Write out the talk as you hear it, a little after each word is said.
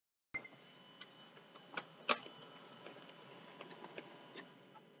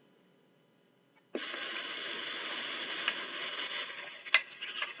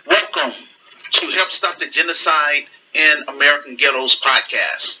host of the Genocide in American Ghettos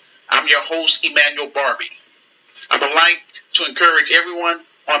podcast. I'm your host, Emmanuel Barbee. I would like to encourage everyone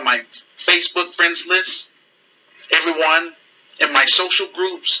on my Facebook friends list, everyone in my social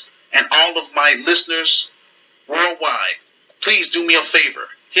groups, and all of my listeners worldwide. Please do me a favor.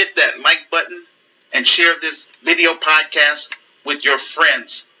 Hit that like button and share this video podcast with your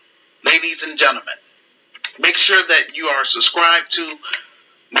friends. Ladies and gentlemen, make sure that you are subscribed to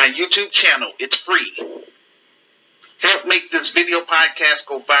my YouTube channel. It's free. Help make this video podcast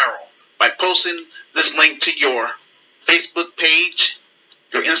go viral by posting this link to your Facebook page,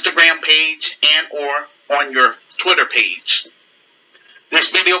 your Instagram page, and or on your Twitter page. This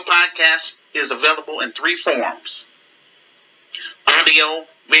video podcast is available in 3 forms: audio,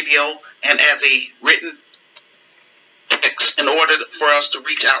 video, and as a written text in order for us to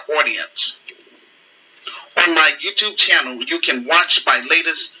reach our audience. On my YouTube channel, you can watch my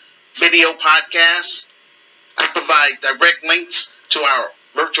latest video podcasts. I provide direct links to our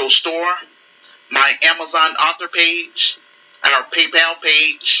virtual store, my Amazon author page, our PayPal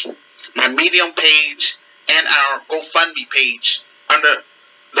page, my Medium page, and our GoFundMe page under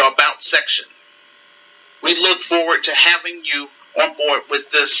the About section. We look forward to having you on board with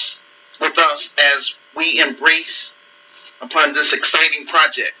us as we embrace upon this exciting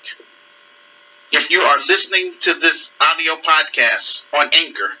project. If you are listening to this audio podcast on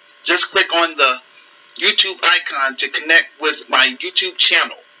Anchor, just click on the YouTube icon to connect with my YouTube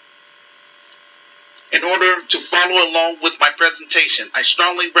channel. In order to follow along with my presentation, I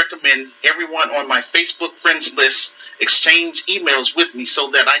strongly recommend everyone on my Facebook friends list exchange emails with me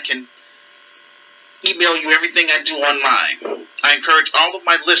so that I can email you everything I do online. I encourage all of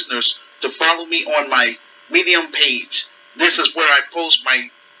my listeners to follow me on my Medium page. This is where I post my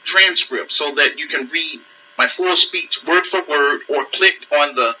transcript so that you can read my full speech word for word or click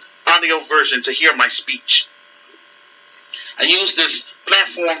on the audio version to hear my speech. I use this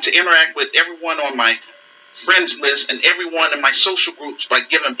platform to interact with everyone on my friends list and everyone in my social groups by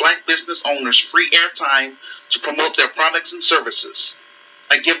giving Black business owners free airtime to promote their products and services.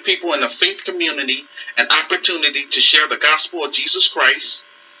 I give people in the faith community an opportunity to share the gospel of Jesus Christ.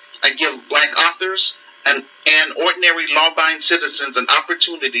 I give Black authors and ordinary law-abiding citizens an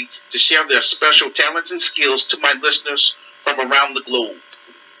opportunity to share their special talents and skills to my listeners from around the globe.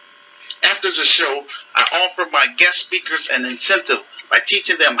 After the show, I offer my guest speakers an incentive by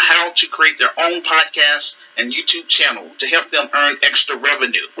teaching them how to create their own podcast and YouTube channel to help them earn extra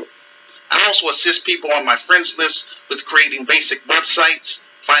revenue. I also assist people on my friends list with creating basic websites,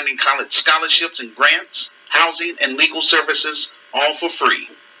 finding college scholarships and grants, housing, and legal services, all for free.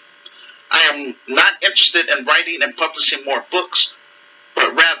 I am not interested in writing and publishing more books,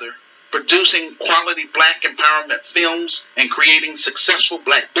 but rather producing quality Black empowerment films and creating successful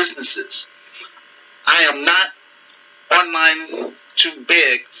Black businesses. I am not online to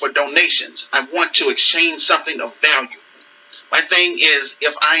beg for donations. I want to exchange something of value. My thing is,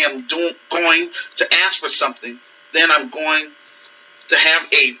 if I am going to ask for something, then I'm going to have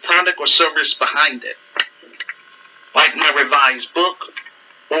a product or service behind it, like my revised book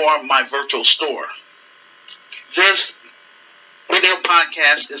or my virtual store. This video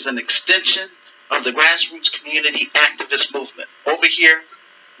podcast is an extension of the grassroots community activist movement. Over here,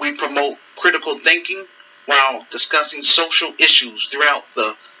 we promote critical thinking while discussing social issues throughout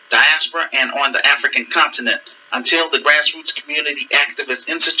the diaspora and on the African continent until the Grassroots Community Activist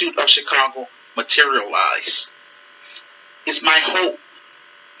Institute of Chicago materialize. It's my hope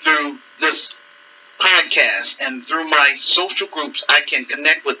through this podcast and through my social groups I can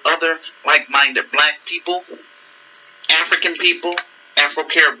connect with other like-minded Black people, African people,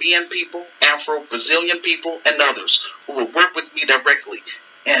 Afro-Caribbean people, Afro-Brazilian people, and others who will work with me directly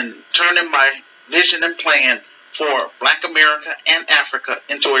in turning my vision and plan for Black America and Africa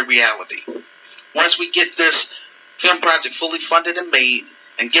into a reality. Once we get this film project fully funded and made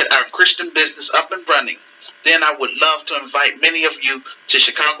and get our Christian business up and running, then I would love to invite many of you to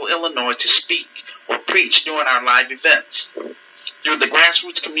Chicago, Illinois to speak or preach during our live events. Through the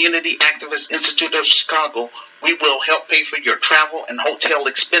Grassroots Community Activist Institute of Chicago, we will help pay for your travel and hotel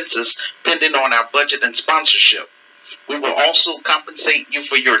expenses pending on our budget and sponsorship. We will also compensate you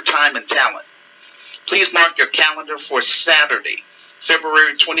for your time and talent. Please mark your calendar for Saturday,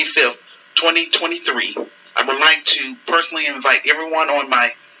 February 25th, 2023. I would like to personally invite everyone on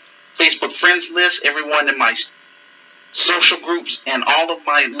my Facebook friends list, everyone in my social groups, and all of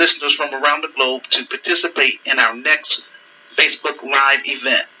my listeners from around the globe to participate in our next Facebook Live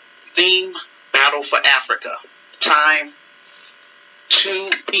event. Theme, Battle for Africa. Time,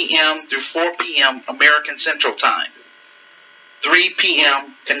 2 p.m. through 4 p.m. American Central Time. 3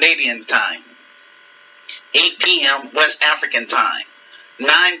 p.m. Canadian Time. 8 p.m. West African time,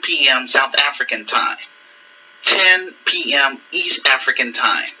 9 p.m. South African time, 10 p.m. East African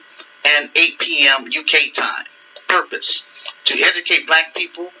time, and 8 p.m. UK time. Purpose: to educate black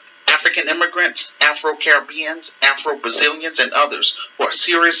people, African immigrants, Afro-Caribbeans, Afro-Brazilians, and others who are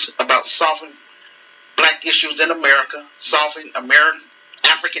serious about solving black issues in America, solving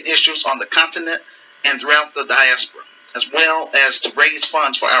African issues on the continent and throughout the diaspora, as well as to raise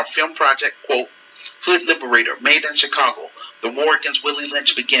funds for our film project, quote, Hood Liberator, made in Chicago, the war against Willie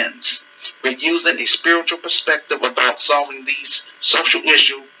Lynch begins. We're using a spiritual perspective about solving these social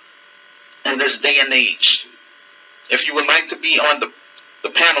issues in this day and age. If you would like to be on the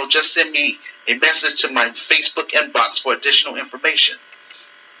panel, just send me a message to my Facebook inbox for additional information.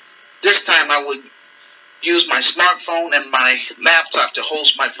 This time I would use my smartphone and my laptop to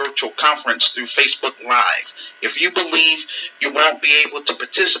host my virtual conference through Facebook Live. If you believe you won't be able to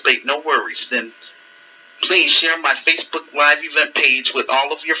participate, no worries. Then please share my Facebook Live event page with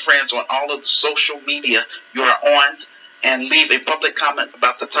all of your friends on all of the social media you are on, and leave a public comment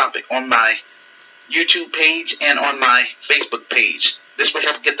about the topic on my YouTube page and on my Facebook page. This will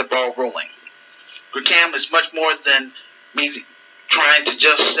help get the ball rolling. GRCAM is much more than me trying to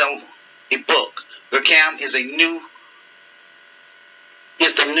just sell a book. GRCAM is the new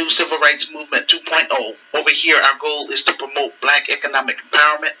Civil Rights Movement 2.0. Over here, our goal is to promote black economic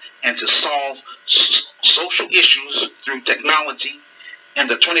empowerment and to solve social issues through technology in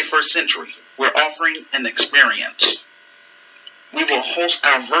the 21st century. We're offering an experience. We will host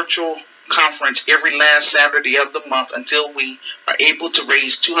our virtual conference every last Saturday of the month until we are able to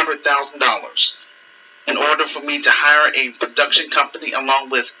raise $200,000 in order for me to hire a production company along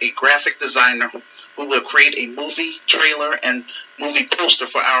with a graphic designer who will create a movie trailer and movie poster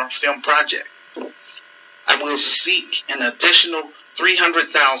for our film project. I will seek an additional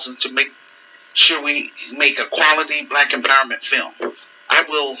 $300,000 to make sure we make a quality black empowerment film. I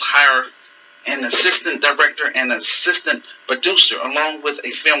will hire an assistant director and assistant producer along with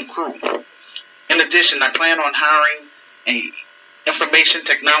a film crew. In addition, I plan on hiring an information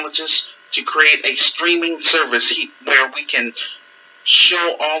technologist to create a streaming service where we can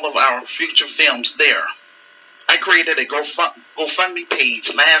show all of our future films there. I created a GoFundMe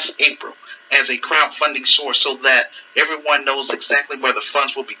page last April as a crowdfunding source so that everyone knows exactly where the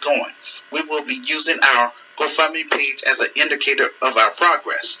funds will be going. We will be using our GoFundMe page as an indicator of our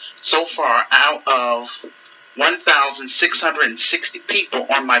progress. So far, out of 1,660 people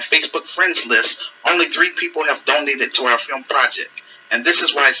on my Facebook friends list, only 3 people have donated to our film project. And this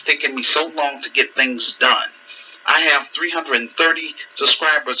is why it's taken me so long to get things done. I have 330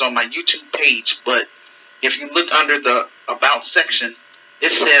 subscribers on my YouTube page, but if you look under the About section,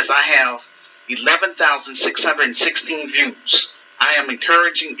 it says I have 11,616 views. I am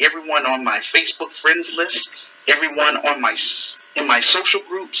encouraging everyone on my Facebook friends list, everyone on in my social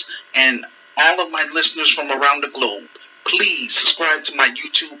groups, and all of my listeners from around the globe. Please subscribe to my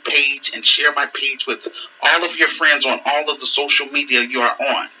YouTube page and share my page with all of your friends on all of the social media you are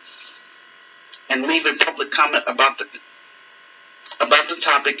on. And leave a public comment about the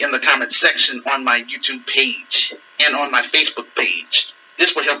topic in the comment section on my YouTube page and on my Facebook page.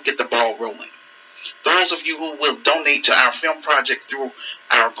 This will help get the ball rolling. Those of you who will donate to our film project through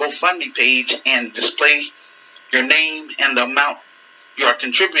our GoFundMe page and display your name and the amount you are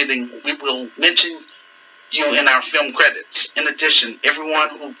contributing, we will mention you in our film credits. In addition, everyone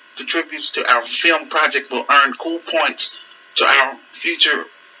who contributes to our film project will earn cool points to our future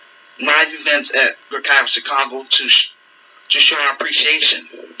live events at GRCAM Chicago to show our appreciation.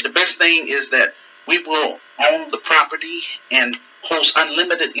 The best thing is that we will own the property and host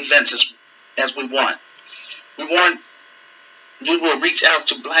unlimited events as we want. We will reach out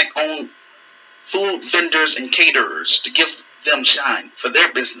to black-owned food vendors and caterers to give them shine for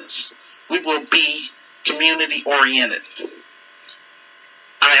their business. We will be community-oriented.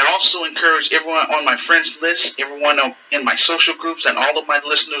 I also encourage everyone on my friends list, everyone in my social groups, and all of my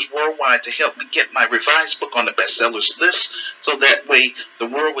listeners worldwide to help me get my revised book on the bestsellers list, so that way the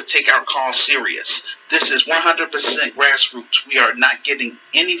world would take our cause serious. This is 100% grassroots. We are not getting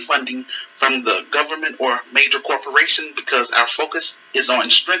any funding from the government or major corporation because our focus is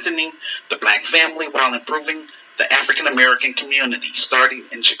on strengthening the black family while improving the African American community, starting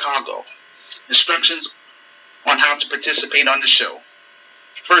in Chicago. Instructions on how to participate on the show.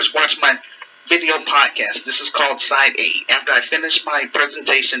 First, watch my video podcast. This is called Side A. After I finish my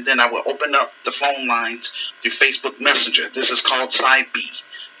presentation, then I will open up the phone lines through Facebook Messenger. This is called Side B.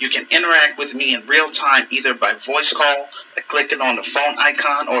 You can interact with me in real time either by voice call by clicking on the phone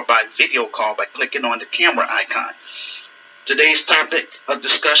icon or by video call by clicking on the camera icon. Today's topic of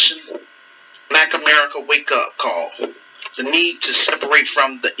discussion Black America Wake Up Call. The need to separate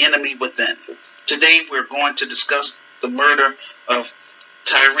from the enemy within. Today we're going to discuss the murder of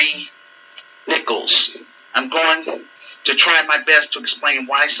Tyre Nichols. I'm going to try my best to explain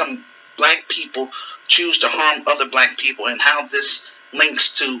why some black people choose to harm other black people and how this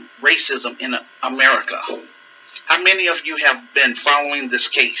links to racism in America. How many of you have been following this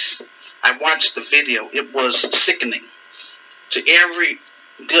case? I watched the video. It was sickening. To every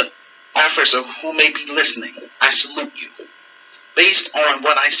good officer who may be listening, I salute you. Based on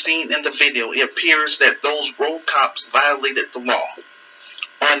what I've seen in the video, it appears that those road cops violated the law.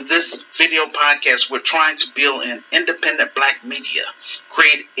 On this video podcast, we're trying to build an independent black media,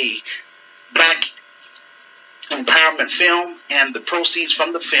 create a black empowerment film, and the proceeds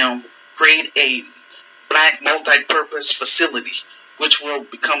from the film create a black multi-purpose facility, which will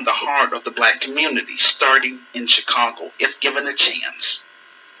become the heart of the black community, starting in Chicago, if given a chance.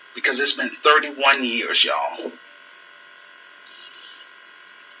 Because it's been 31 years, y'all.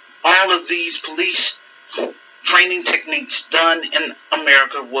 All of these police training techniques done in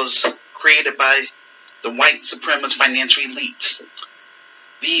America was created by the white supremacist financial elites.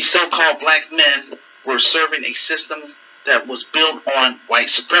 These so-called black men were serving a system that was built on white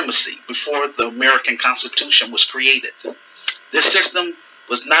supremacy before the American Constitution was created. This system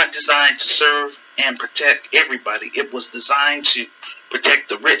was not designed to serve and protect everybody. It was designed to protect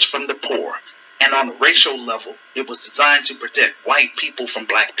the rich from the poor. And on a racial level, it was designed to protect white people from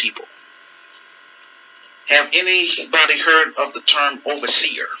black people. Have anybody heard of the term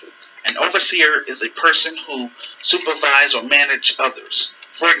overseer? An overseer is a person who supervises or manages others.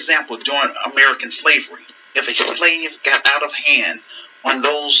 For example, during American slavery, if a slave got out of hand on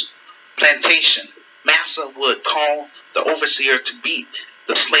those plantations, massa would call the overseer to beat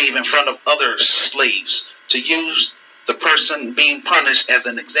the slave in front of other slaves, to use the person being punished as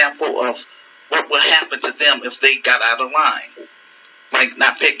an example of what will happen to them if they got out of line, like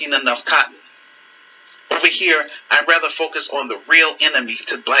not picking enough cotton. Over here, I'd rather focus on the real enemy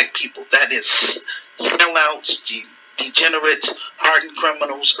to black people, that is, sellouts, degenerates, hardened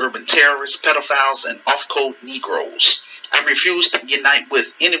criminals, urban terrorists, pedophiles, and off-code Negroes. I refuse to unite with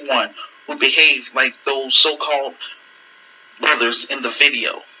anyone who behaved like those so-called brothers in the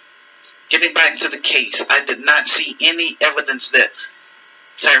video. Getting back to the case, I did not see any evidence that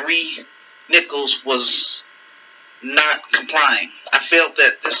Tyre Nichols was not complying. I felt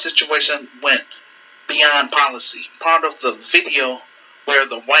that this situation went beyond policy. Part of the video where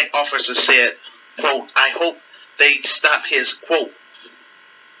the white officer said, quote, "I hope they stop his," quote.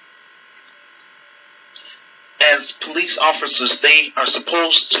 As police officers, they are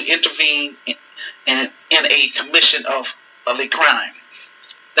supposed to intervene in a commission of a crime.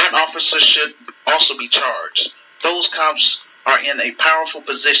 That officer should also be charged. Those cops are in a powerful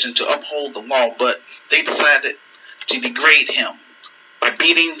position to uphold the law, but they decided to degrade him by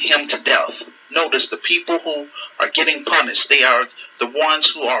beating him to death. Notice the people who are getting punished, they are the ones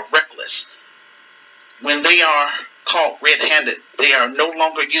who are reckless. When they are caught red-handed, they are no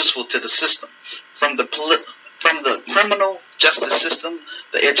longer useful to the system. From the criminal justice system,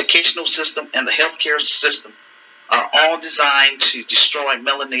 the educational system, and the healthcare system are all designed to destroy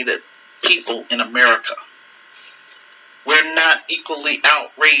melanated people in America. We're not equally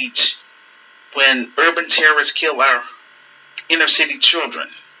outraged when urban terrorists kill our inner city children.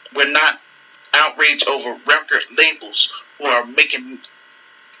 We're not outraged over record labels who are making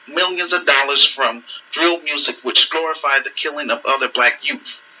millions of dollars from drill music which glorify the killing of other black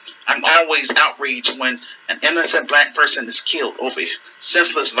youth. I'm always outraged when an innocent black person is killed over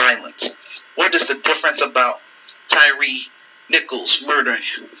senseless violence. What is the difference about Tyre Nichols murder?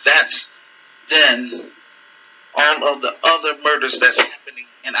 That's then all of the other murders that's happening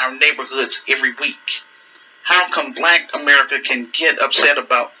in our neighborhoods every week. How come black America can get upset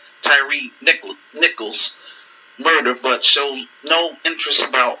about Tyre Nichols' murder but show no interest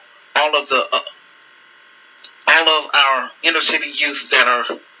about all of our inner city youth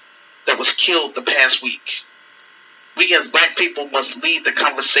that was killed the past week? We as black people must lead the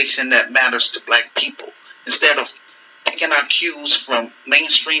conversation that matters to black people instead of taking our cues from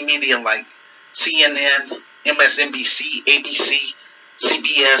mainstream media like CNN, MSNBC, ABC,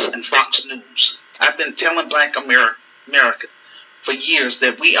 CBS, and Fox News. I've been telling black America for years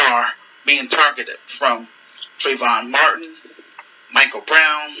that we are being targeted, from Trayvon Martin, Michael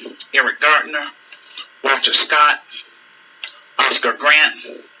Brown, Eric Gardner, Walter Scott, Oscar Grant,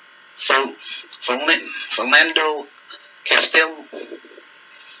 Philando Castile,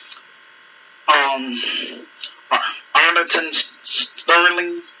 Arlington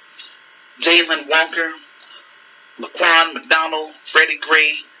Sterling, Jalen Walker, Laquan McDonald, Freddie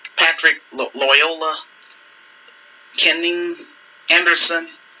Gray, Patrick Loyola, Kenning Anderson,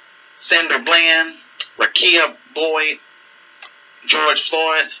 Sandra Bland, Rakia Boyd, George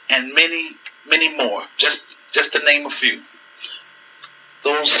Floyd, and many, many more, just to name a few.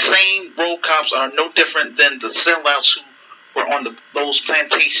 Those same road cops are no different than the sellouts who were on those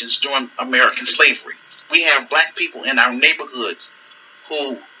plantations during American slavery. We have black people in our neighborhoods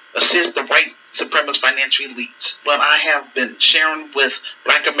who assist the white supremacist financial elites. What I have been sharing with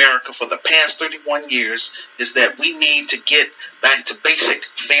Black America for the past 31 years is that we need to get back to basic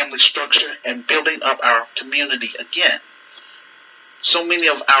family structure and building up our community again. So many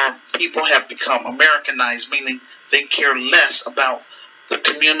of our people have become Americanized, meaning they care less about the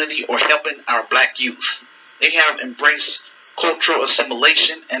community or helping our black youth. They have embraced cultural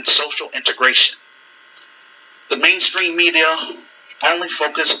assimilation and social integration. The mainstream media only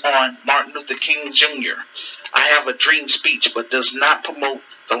focus on Martin Luther King Jr. I Have a Dream speech, but does not promote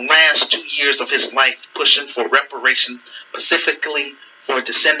the last 2 years of his life pushing for reparation, specifically for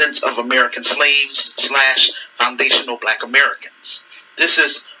descendants of American slaves / foundational black Americans. This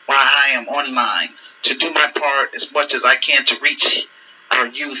is why I am online, to do my part as much as I can to reach our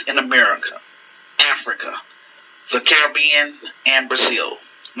youth in America, Africa, the Caribbean, and Brazil.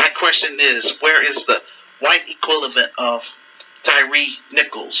 My question is, where is the white equivalent of Tyree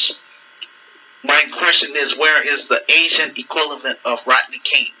Nichols? My question is, where is the Asian equivalent of Rodney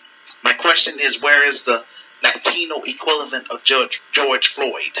King? My question is, where is the Latino equivalent of George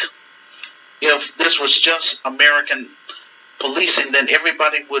Floyd? If this was just American policing, then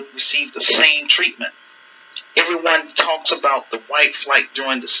everybody would receive the same treatment. Everyone talks about the white flight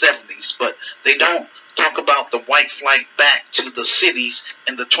during the 70s, but they don't talk about the white flight back to the cities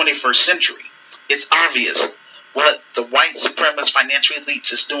in the 21st century. It's obvious what the white supremacist financial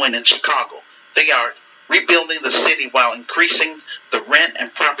elites is doing in Chicago. They are rebuilding the city while increasing the rent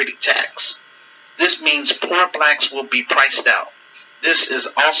and property tax. This means poor blacks will be priced out. This is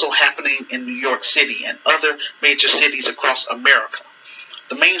also happening in New York City and other major cities across America.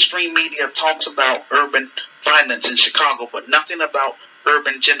 The mainstream media talks about urban violence in Chicago, but nothing about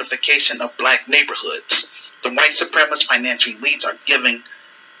urban gentrification of black neighborhoods. The white supremacist financial elites are giving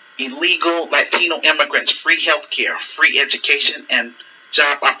illegal Latino immigrants free health care, free education, and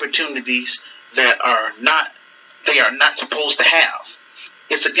job opportunities that they are not supposed to have.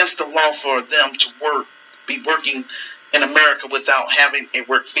 It's against the law for them to be working in America without having a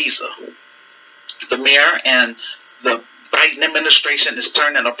work visa. The mayor and the Biden administration is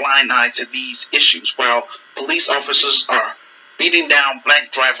turning a blind eye to these issues while police officers are beating down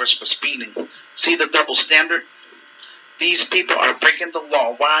black drivers for speeding. See the double standard? These people are breaking the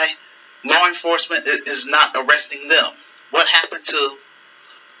law. Why law enforcement is not arresting them? What happened to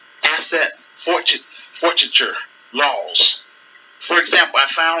asset forfeiture laws? For example, I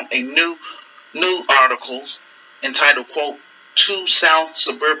found a new article entitled, quote, 2 South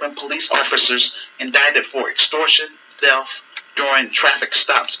suburban police officers indicted for extortion, theft during traffic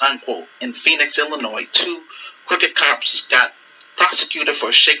stops, unquote. In Phoenix, Illinois, 2 crooked cops got prosecuted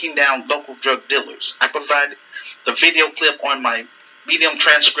for shaking down local drug dealers. I provided the video clip on my Medium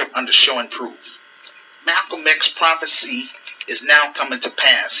transcript under show and prove. Malcolm X's prophecy is now coming to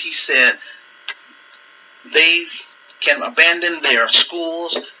pass. He said they can abandon their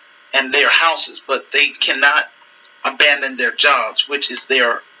schools and their houses, but they cannot abandon their jobs, which is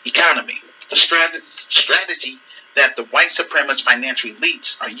their economy. The strategy that the white supremacist financial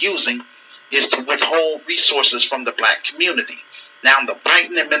elites are using is to withhold resources from the black community. Now the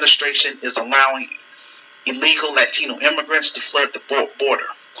Biden administration is allowing illegal Latino immigrants to flood the border.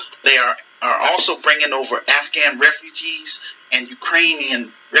 They are also bringing over Afghan refugees and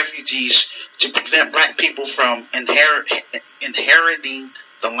Ukrainian refugees to prevent black people from inheriting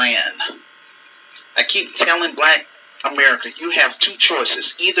the land. I keep telling black America, you have 2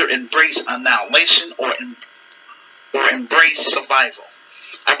 choices. Either embrace annihilation or embrace survival.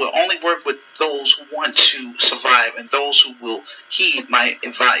 I will only work with those who want to survive and those who will heed my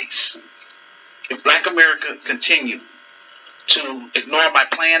advice. If black America continue to ignore my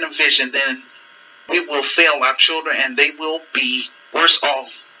plan and vision, then we will fail our children and they will be worse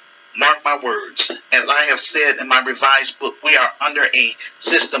off. Mark my words. As I have said in my revised book, we are under a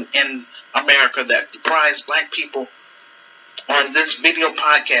system in America that deprives black people. On this video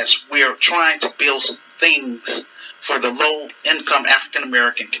podcast, we are trying to build some things for the low-income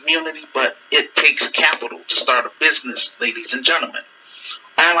African-American community, but it takes capital to start a business, ladies and gentlemen.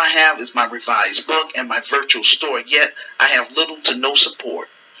 All I have is my revised book and my virtual store, yet I have little to no support.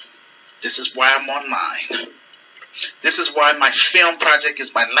 This is why I'm online. This is why my film project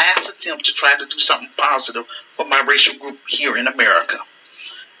is my last attempt to try to do something positive for my racial group here in America.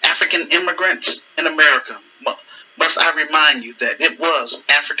 African immigrants in America, must I remind you that it was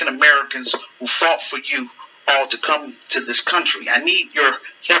African Americans who fought for you all to come to this country. I need your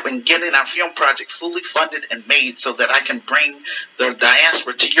help in getting our film project fully funded and made so that I can bring the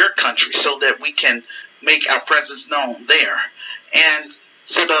diaspora to your country so that we can make our presence known there and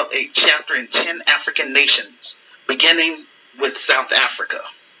set up a chapter in 10 African nations, beginning with South Africa.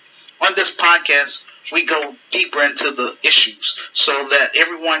 On this podcast, we go deeper into the issues so that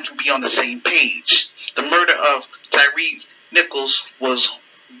everyone can be on the same page. The murder of Tyree Nichols was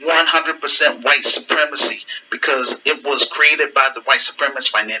 100% white supremacy because it was created by the white supremacist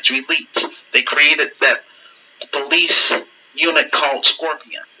financial elites. They created that police unit called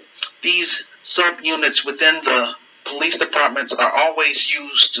Scorpion. These subunits within the police departments are always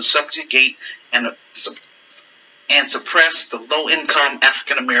used to subjugate and suppress the low-income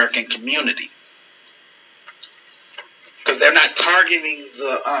African-American community. Because they're not targeting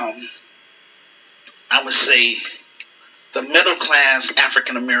the, I would say, the middle-class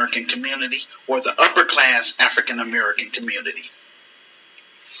African-American community or the upper-class African-American community.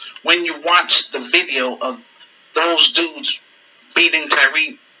 When you watch the video of those dudes beating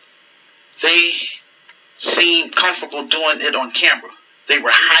Tyree, they seemed comfortable doing it on camera. They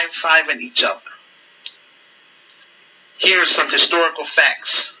were high-fiving each other. Here are some historical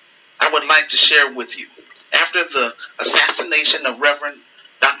facts I would like to share with you. After the assassination of Reverend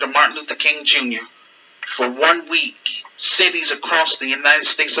Dr. Martin Luther King Jr., for 1 week, cities across the United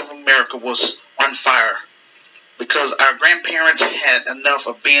States of America was on fire because our grandparents had enough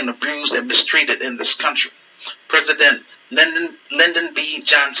of being abused and mistreated in this country. President Lyndon B.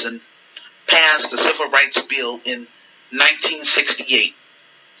 Johnson passed the Civil Rights Bill in 1968.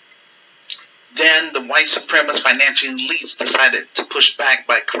 Then the white supremacist financial elites decided to push back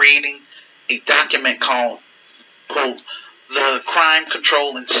by creating a document called, quote, the Crime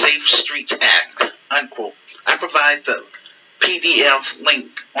Control and Safe Streets Act, unquote. I provide the PDF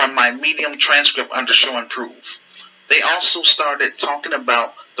link on my Medium transcript under Show and Prove. They also started talking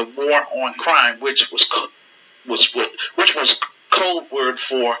about the war on crime, which was code word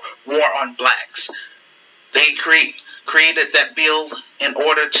for war on blacks. They created that bill in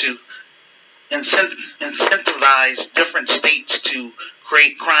order to incentivize different states to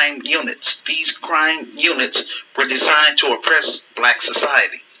create crime units. These crime units were designed to oppress black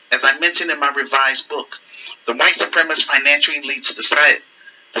society. As I mentioned in my revised book, the white supremacist financial elites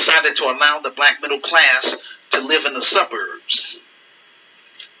decided to allow the black middle class to live in the suburbs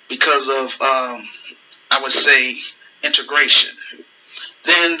because of, I would say, integration.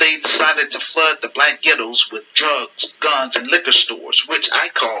 Then they decided to flood the black ghettos with drugs, guns, and liquor stores, which I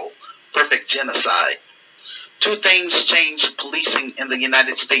call perfect genocide. Two things changed policing in the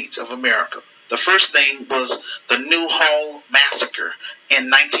United States of America. The first thing was the New Hall Massacre in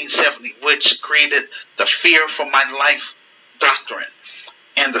 1970, which created the fear for my life doctrine.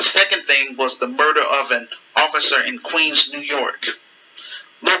 And the second thing was the murder of an officer in Queens, New York.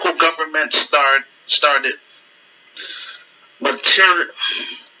 Local government started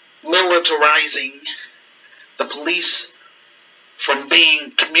militarizing the police from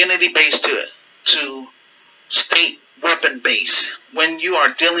being community-based to state weapon-based. When you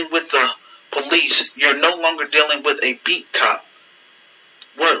are dealing with the police, you're no longer dealing with a beat cop.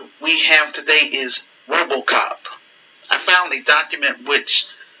 What we have today is RoboCop. I found a document which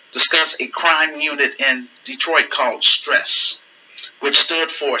discussed a crime unit in Detroit called STRESS, which stood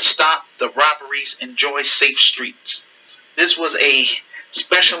for Stop the Robberies, Enjoy Safe Streets. This was a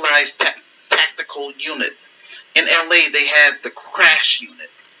specialized tactical unit. In LA, they had the Crash unit.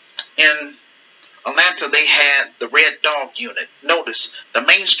 In Atlanta, they had the Red Dog unit. Notice, the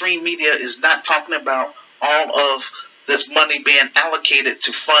mainstream media is not talking about all of this money being allocated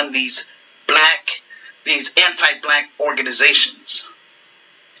to fund these anti-black organizations.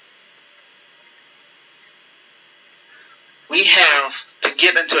 We have to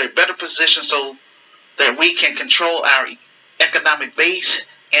get into a better position so that we can control our economic base,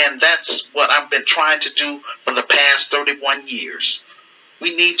 and that's what I've been trying to do for the past 31 years.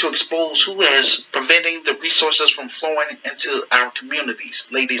 We need to expose who is preventing the resources from flowing into our communities,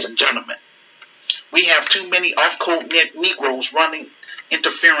 ladies and gentlemen. We have too many off-code Negroes running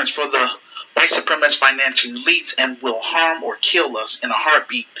interference for the white supremacist financial elites and will harm or kill us in a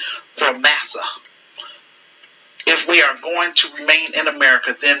heartbeat for massa. If we are going to remain in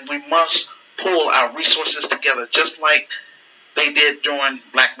America, then we must pull our resources together just like they did during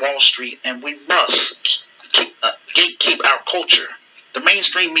Black Wall Street, and we must gatekeep our culture. The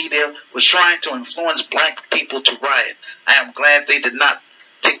mainstream media was trying to influence black people to riot. I am glad they did not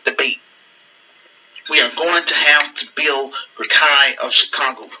take the bait. We are going to have to build Genocide of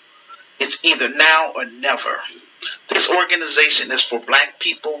Chicago. It's either now or never. This organization is for black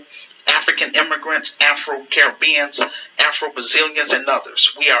people, African immigrants, Afro-Caribbeans, Afro-Brazilians, and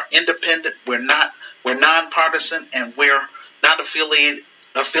others. We are independent, we're nonpartisan, and we're not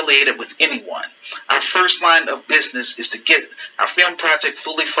affiliated with anyone. Our first line of business is to get our film project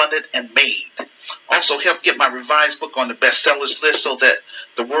fully funded and made. Also help get my revised book on the bestsellers list so that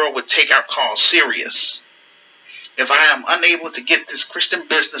the world would take our cause serious. If I am unable to get this Christian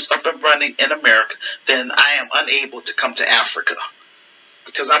business up and running in America, then I am unable to come to Africa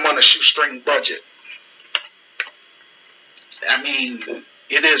because I'm on a shoestring budget. I mean,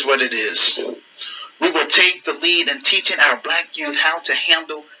 it is what it is. We will take the lead in teaching our black youth how to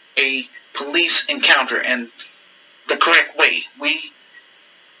handle a police encounter in the correct way. We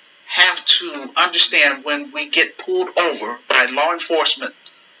have to understand when we get pulled over by law enforcement,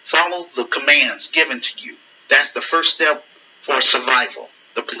 follow the commands given to you. That's the first step for survival.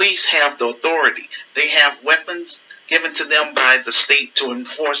 The police have the authority. They have weapons given to them by the state to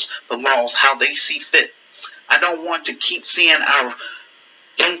enforce the laws how they see fit. I don't want to keep seeing our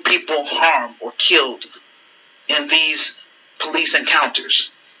young people harmed or killed in these police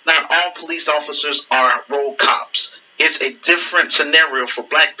encounters. Not all police officers are road cops. It's a different scenario for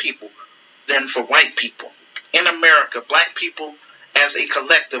black people than for white people. In America, black people as a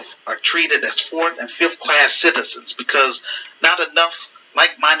collective are treated as fourth and fifth class citizens because not enough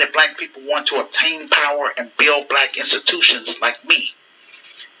like-minded black people want to obtain power and build black institutions like me.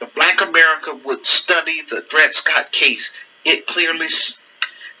 If Black America would study the Dred Scott case, it clearly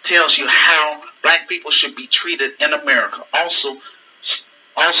tells you how black people should be treated in America. Also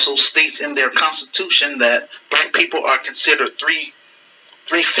states in their Constitution that black people are considered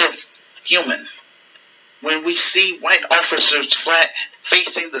three-fifths human. When we see white officers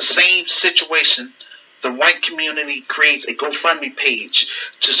facing the same situation, the white community creates a GoFundMe page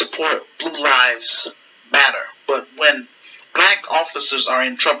to support Blue Lives Matter. But when black officers are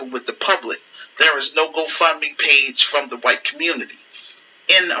in trouble with the public, there is no GoFundMe page from the white community.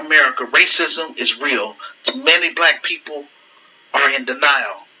 In America, racism is real. Many black people are in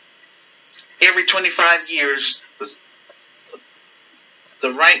denial. Every 25 years,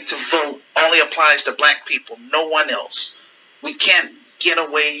 the right to vote only applies to black people, no one else. We can't get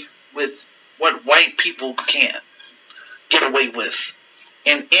away with what white people can't get away with.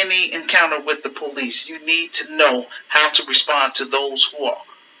 In any encounter with the police, you need to know how to respond to those who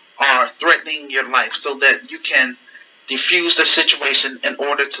are threatening your life so that you can defuse the situation in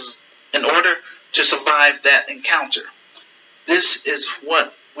order to survive that encounter. This is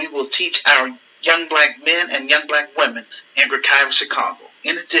what we will teach our young black men and young black women in Genocide of Chicago.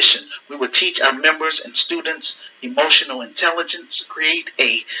 In addition, we will teach our members and students emotional intelligence, create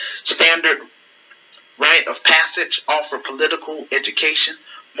a standard rite of passage, offer political education,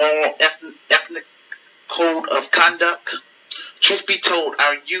 moral ethnic code of conduct. Truth be told,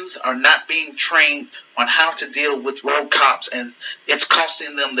 our youth are not being trained on how to deal with road cops, and it's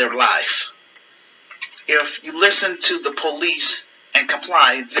costing them their life. If you listen to the police and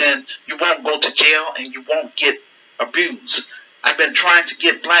comply, then you won't go to jail and you won't get abused. I've been trying to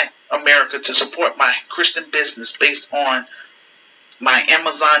get Black America to support my Christian business based on my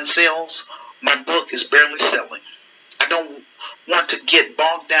Amazon sales. My book is barely selling. I don't want to get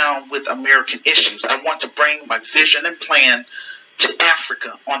bogged down with American issues. I want to bring my vision and plan to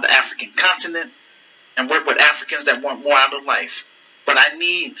Africa, on the African continent, and work with Africans that want more out of life. But I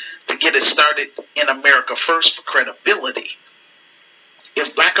need to get it started in America first for credibility.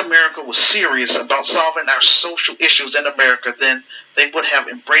 If Black America was serious about solving our social issues in America, then they would have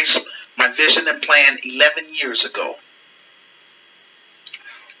embraced my vision and plan 11 years ago.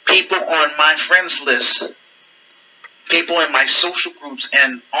 People on my friends list, people in my social groups,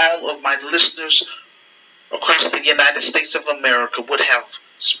 and all of my listeners across the United States of America would have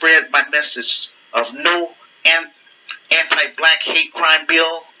spread my message of no anti-black hate crime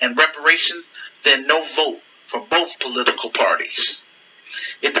bill and reparations, then no vote for both political parties.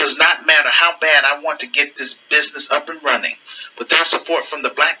 It does not matter how bad I want to get this business up and running. Without support from the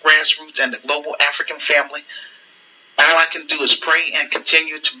Black grassroots and the global African family, all I can do is pray and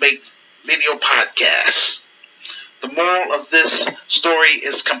continue to make video podcasts. The moral of this story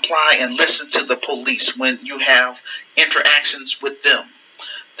is comply and listen to the police when you have interactions with them.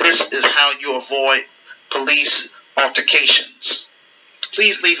 This is how you avoid police altercations.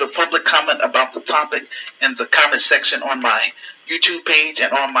 Please leave a public comment about the topic in the comment section on my YouTube page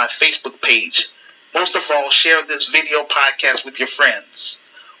and on my Facebook page. Most of all, share this video podcast with your friends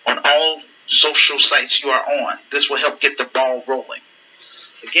on all social sites you are on. This will help get the ball rolling.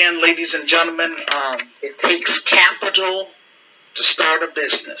 Again, ladies and gentlemen, it takes capital to start a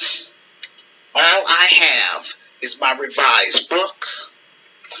business. All I have is my revised book,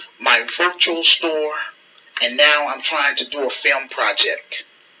 my virtual store, and now I'm trying to do a film project.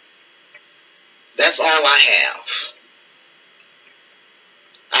 That's all I have.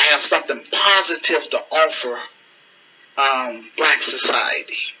 I have something positive to offer black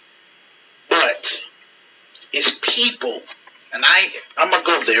society. But it's people, and I'm going to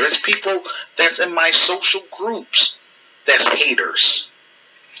go there, it's people that's in my social groups that's haters.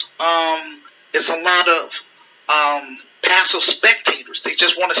 It's a lot of passive spectators. They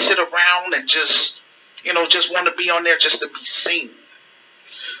just want to sit around and just want to be on there just to be seen.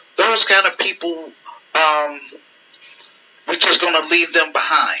 Those kind of people, we're just going to leave them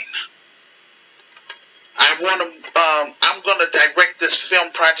behind. I'm going to direct this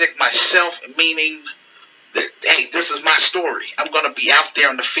film project myself, meaning that, hey, this is my story. I'm going to be out there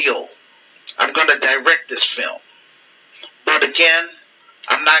in the field. I'm going to direct this film. But again,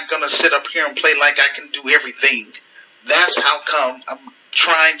 I'm not going to sit up here and play like I can do everything. That's how come I'm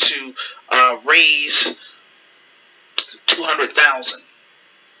trying to raise $200,000.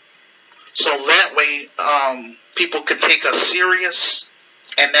 So that way people could take us serious,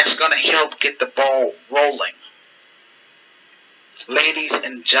 and that's going to help get the ball rolling. Ladies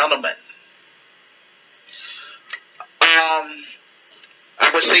and gentlemen, I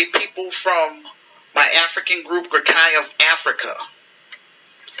would say people from my African group, Grakai of Africa,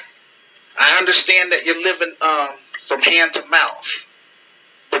 I understand that you're living from hand to mouth,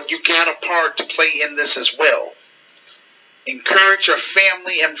 but you got a part to play in this as well. Encourage your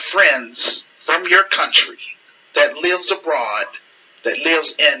family and friends from your country that lives abroad, that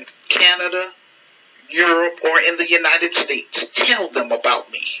lives in Canada, Europe, or in the United States. Tell them about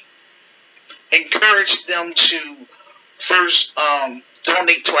me. Encourage them to first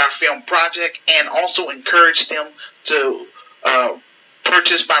donate to our film project, and also encourage them to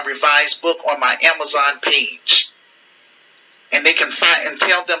purchase my revised book on my Amazon page. And they can find, and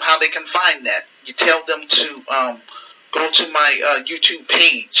tell them how they can find that. You tell them to go to my YouTube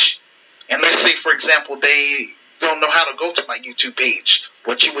page. And let's say, for example, they don't know how to go to my YouTube page.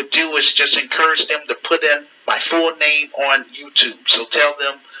 What you would do is just encourage them to put in my full name on YouTube. So tell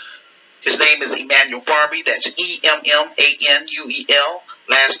them his name is Emmanuel Barbee. That's Emmanuel.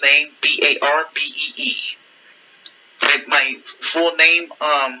 Last name Barbee. Type my full name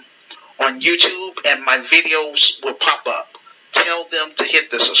on YouTube, and my videos will pop up. Tell them to hit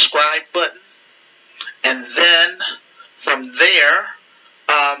the subscribe button, and then from there,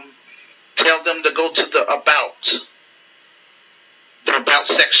 tell them to go to the about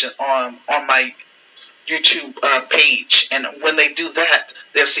section on my YouTube page, and when they do that,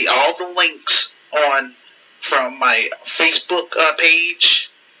 they'll see all the links from my Facebook page.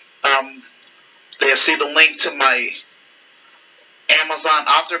 They'll see the link to my Amazon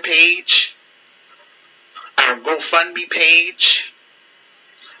author page, our GoFundMe page,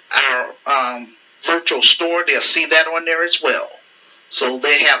 our virtual store. They'll see that on there as well. So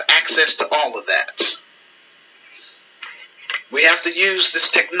they have access to all of that. We have to use this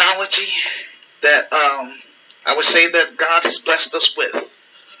technology that I would say that God has blessed us with.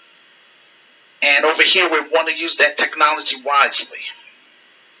 And over here we want to use that technology wisely.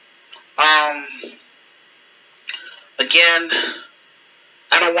 Again,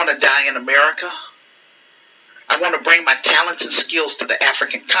 I don't want to die in America. I want to bring my talents and skills to the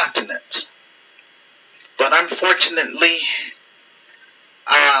African continent. But unfortunately,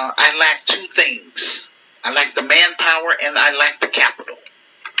 I lack two things. I lack the manpower, and I lack the capital.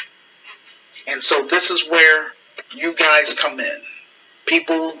 And so this is where you guys come in.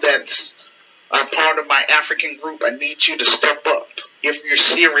 People that's a part of my African group, I need you to step up if you're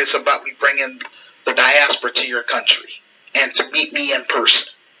serious about me bringing the diaspora to your country, and to meet me in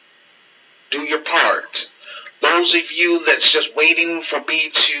person. Do your part. Those of you that's just waiting for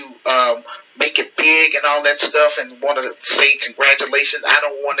me to make it big and all that stuff and want to say congratulations, I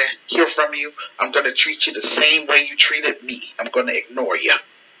don't want to hear from you. I'm going to treat you the same way you treated me. I'm going to ignore you.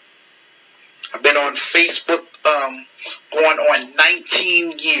 I've been on Facebook going on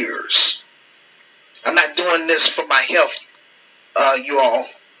 19 years. I'm not doing this for my health, you all.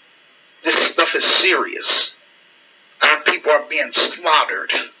 This stuff is serious. Our people are being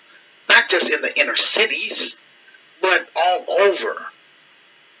slaughtered. Not just in the inner cities, but all over.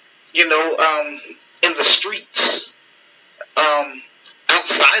 You know, in the streets,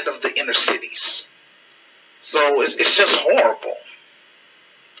 outside of the inner cities. So it's just horrible.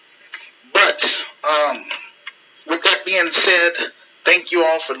 But with that being said, thank you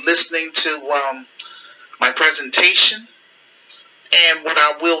all for listening to my presentation. And what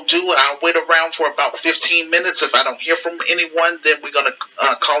I will do, I'll wait around for about 15 minutes. If I don't hear from anyone, then we're going to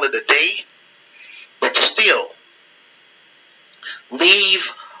call it a day. But still, leave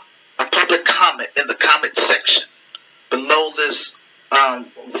a public comment in the comment section below this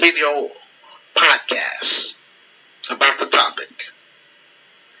video podcast about the topic.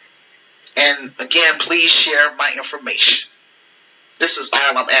 And again, please share my information. This is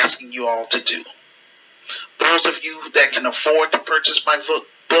all I'm asking you all to do. Those of you that can afford to purchase my book,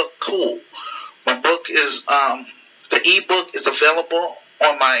 cool. My book is, the ebook is available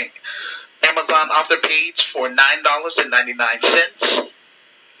on my Amazon author page for $9.99.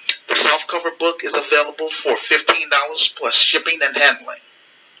 The softcover book is available for $15 plus shipping and handling.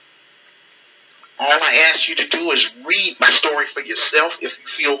 All I ask you to do is read my story for yourself. If you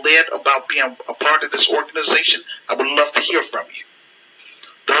feel led about being a part of this organization, I would love to hear from you.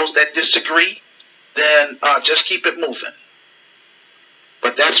 Those that disagree, then just keep it moving.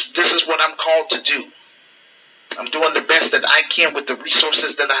 But this is what I'm called to do. I'm doing the best that I can with the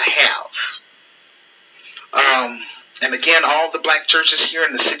resources that I have. And again, all the black churches here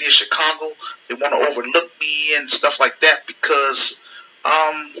in the city of Chicago, they want to overlook me and stuff like that because,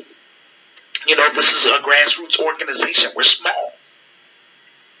 this is a grassroots organization. We're small.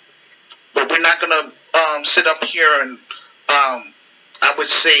 But we're not going to sit up here and, I would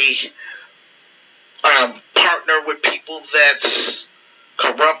say, partner with people that's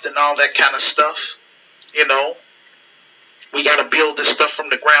corrupt and all that kind of stuff. We got to build this stuff from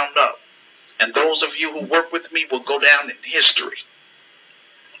the ground up. And those of you who work with me will go down in history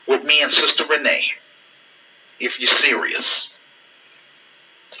with me and Sister Renee, if you're serious.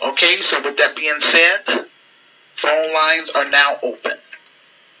 Okay, so with that being said, phone lines are now open.